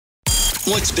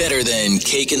What's better than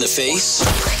cake in the face?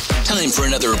 Time for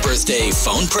another birthday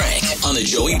phone prank on the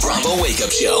Joey Bravo Wake Up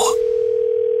Show.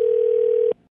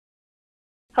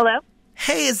 Hello?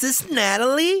 Hey, is this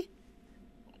Natalie?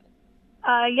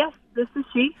 Yes, this is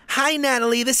she. Hi,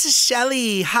 Natalie. This is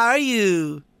Shelly. How are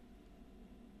you?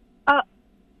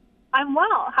 I'm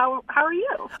well. How are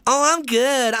you? Oh, I'm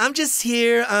good. I'm just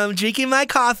here drinking my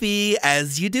coffee,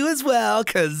 as you do as well,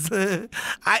 because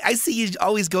I see you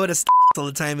always go to all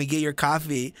the time and get your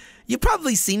coffee. You've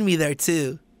probably seen me there,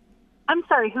 too. I'm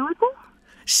sorry, who is this?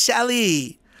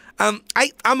 Shelly.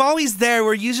 I'm always there.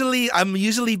 I'm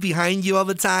usually behind you all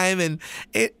the time, and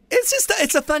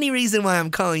it's a funny reason why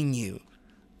I'm calling you.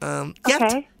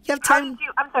 Okay. You have time?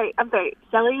 I'm sorry.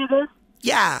 Shelly, it is?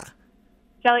 Yeah.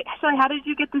 Shelly, how did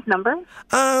you get this number? We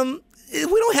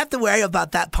don't have to worry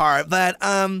about that part, but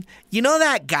you know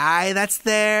that guy that's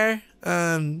there?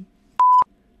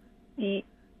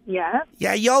 Yeah.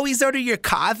 Yeah, you always order your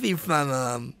coffee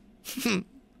from him.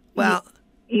 Well,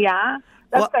 yeah.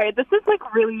 Sorry, this is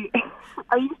like really...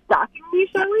 Are you stalking me,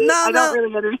 Shelly? No, I don't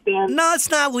really understand. No, it's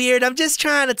not weird. I'm just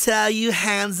trying to tell you,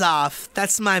 hands off.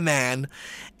 That's my man.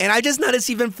 And I just noticed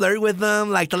you've been flirting with him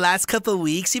like the last couple of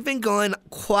weeks. You've been going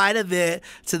quite a bit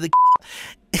to the...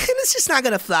 And it's just not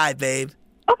going to fly, babe.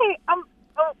 Okay,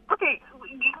 okay.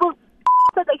 Well,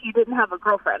 said that he didn't have a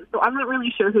girlfriend, so I'm not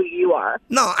really sure who you are.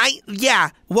 No,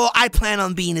 Well, I plan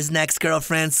on being his next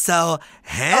girlfriend, so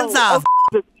hands off.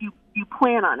 Okay. You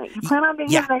plan on it. You plan on being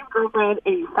his next girlfriend,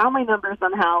 and you found my number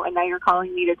somehow, and now you're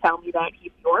calling me to tell me that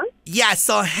he's yours? Yeah,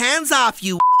 so hands off,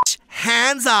 you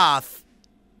hands off.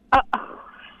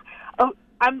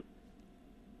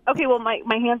 Okay, well, my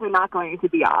hands are not going to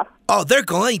be off. Oh, they're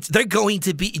going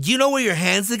to be. You know where your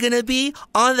hands are going to be?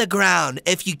 On the ground.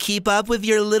 If you keep up with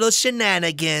your little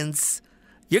shenanigans,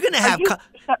 you're going to have...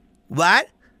 What?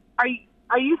 Are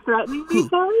you threatening me,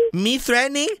 Shelly? Me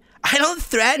threatening? I don't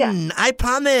threaten. Yeah. I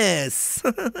promise.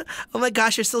 Oh, my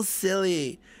gosh, you're so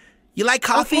silly. You like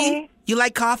coffee? Okay. You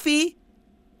like coffee?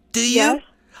 Do you? Yes.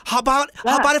 How about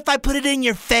if I put it in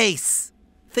your face?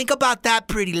 Think about that,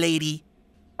 pretty lady.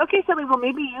 Okay, Shelly, well,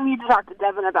 maybe you need to talk to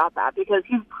Devin about that because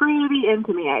he's pretty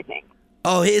into me, I think.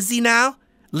 Oh, is he now?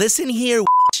 Listen here,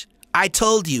 I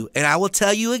told you, and I will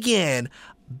tell you again,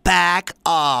 back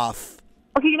off.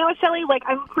 Okay, you know what, Shelly? Like,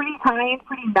 I'm a pretty kind,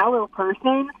 pretty mellow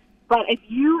person, but if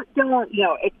you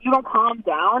don't calm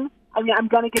down, I mean, I'm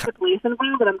going to get the police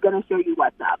involved, and I'm going to show you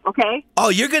what's up, okay? Oh,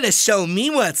 you're going to show me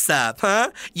what's up,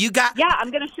 huh? Yeah,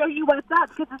 I'm going to show you what's up,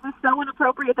 because this is so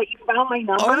inappropriate that you found my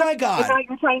number. Oh, my God. And now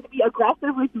you're trying to be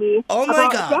aggressive with me. Oh, my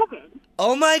God. Devin.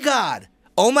 Oh, my God.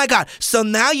 Oh, my God. So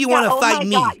now you want to fight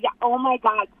me. God. Yeah, oh, my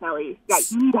God, Shelly. Yeah,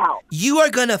 you need help. You are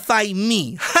going to fight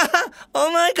me.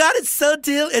 Oh, my God, it's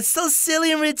so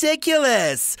silly and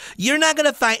ridiculous. You're not going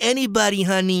to fight anybody,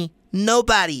 honey.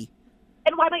 Nobody.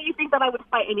 And why don't you think that I would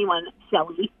fight anyone,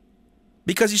 Shelly?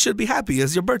 Because you should be happy.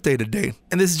 It's your birthday today.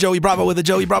 And this is Joey Bravo with the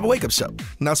Joey Bravo Wake Up Show.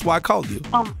 And that's why I called you.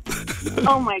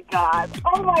 Oh, my God.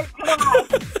 Oh, my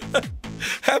God.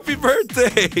 Happy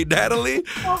birthday, Natalie.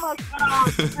 Oh, my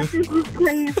God. This is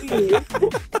crazy.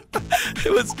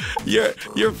 It was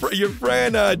your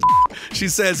friend, she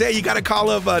says, hey, you got to call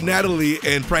up Natalie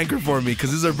and prank her for me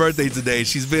because it's her birthday today.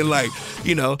 She's been like,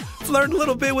 flirting a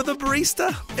little bit with a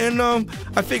barista. And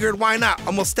I figured, why not?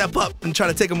 I'm going to step up and try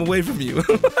to take him away from you.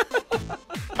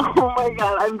 Oh, my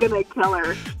God. I'm going to kill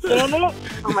her. Damn it.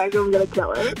 Oh, my God. I'm going to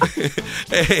kill her.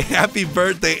 Hey, happy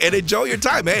birthday. And enjoy your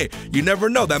time. Hey, you never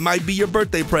know. That might be your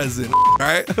birthday present. All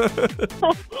right?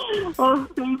 Oh,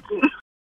 thank you.